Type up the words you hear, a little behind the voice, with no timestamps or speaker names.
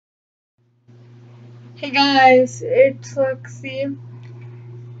Hey guys, it's Lexi,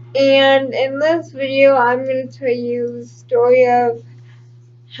 and in this video I'm going to tell you the story of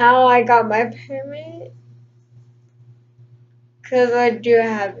how I got my permit, because I do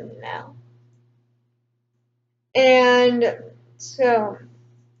have it now. And so,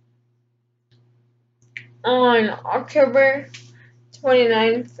 on October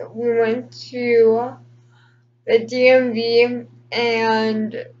 29th, we went to the DMV,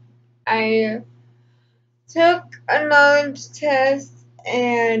 and I took a knowledge test,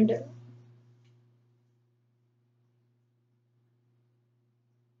 and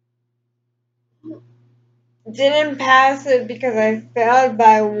didn't pass it because I failed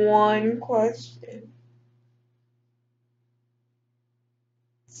by one question.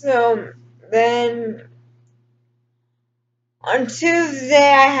 So then on Tuesday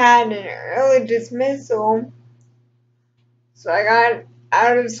I had an early dismissal. So I got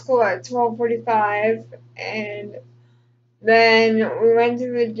out of school at 12:45, and then we went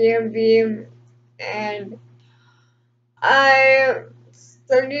to the DMV, and I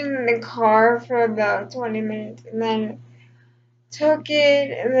studied in the car for about 20 minutes and then took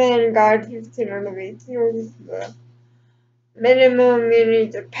it and then got 15 out of 18, which is the minimum you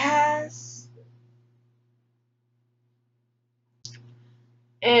need to pass.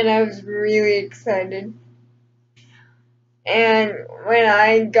 And I was really excited. And when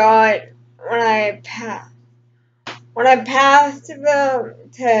I passed the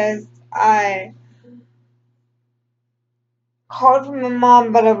test, I called for my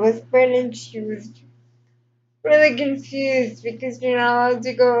mom, but I whispered, and she was really confused because you're not allowed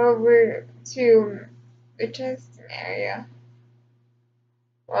to go over to the testing area.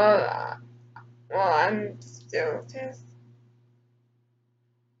 Well, I'm still testing,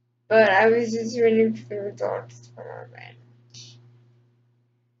 but I was just waiting for the results from her man.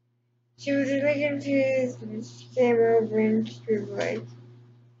 She was really confused, and she came over and she was like,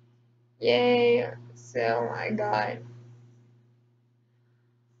 "Yay!" So I got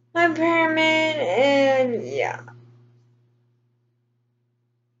my permit, and yeah.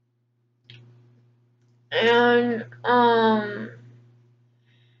 And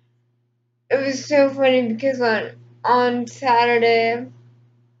it was so funny because on Saturday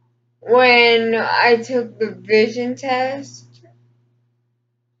when I took the vision test,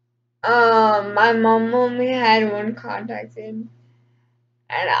 my mom only had one contact in,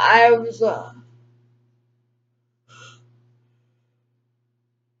 and I was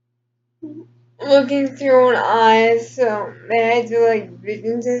looking through an eye, so they had to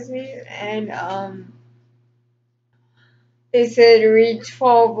vision test me, and they said read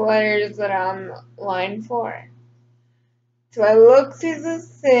 12 letters that I'm line for. So I looked through the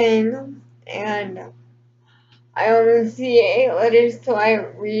thing, and I only see 8 letters, so I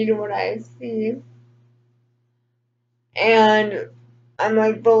read what I see. And I'm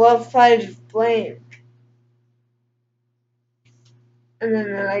like, the left side is blank. And then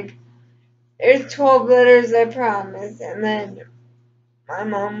they're like, there's 12 letters, I promise. And then my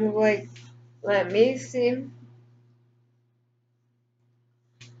mom was like, let me see.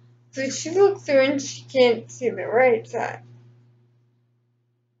 So she looked through and she can't see the right side.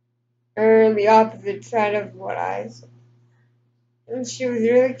 Or the opposite side of what I saw. And she was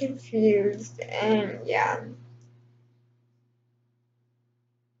really confused, and yeah.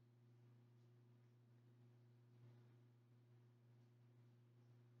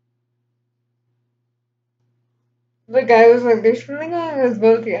 The guy was like, there's something wrong with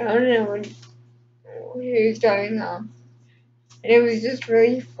both of you. I don't know what he was talking about. And it was just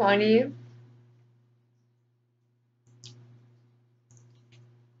really funny.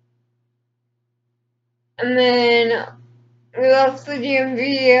 And then we left the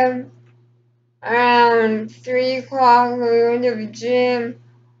DMV around 3 o'clock. We went to the gym.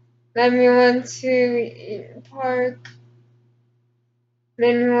 Then we went to Eaton Park.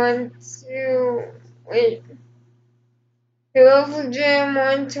 Then we went to, wait. We left the gym,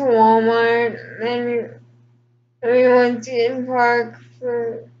 went to Walmart. Then we went to Eaton Park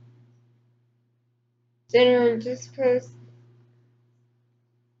for dinner just because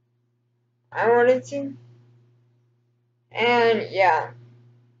I wanted to. And yeah.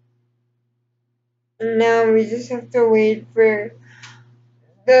 Now we just have to wait for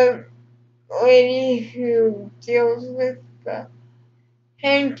the lady who deals with the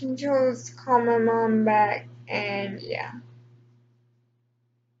hand controls to call my mom back, and yeah.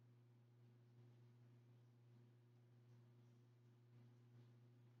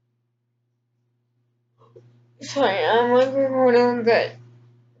 Sorry, I'm recording at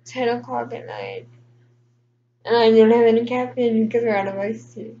 10 o'clock at night, and I don't have any caffeine because we're out of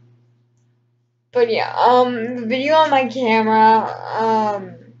iced tea. But yeah, the video on my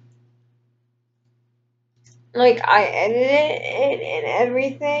camera, like I edited it and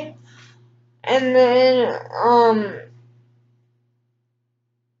everything, and then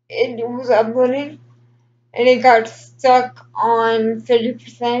it was uploading, and it got stuck on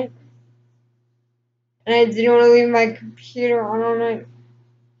 30%, and I didn't want to leave my computer on all night,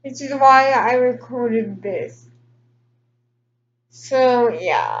 which is why I recorded this. So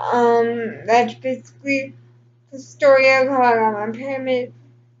yeah, that's basically the story of how I got my pyramid.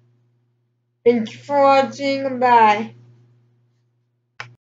 Thank you for watching. Bye.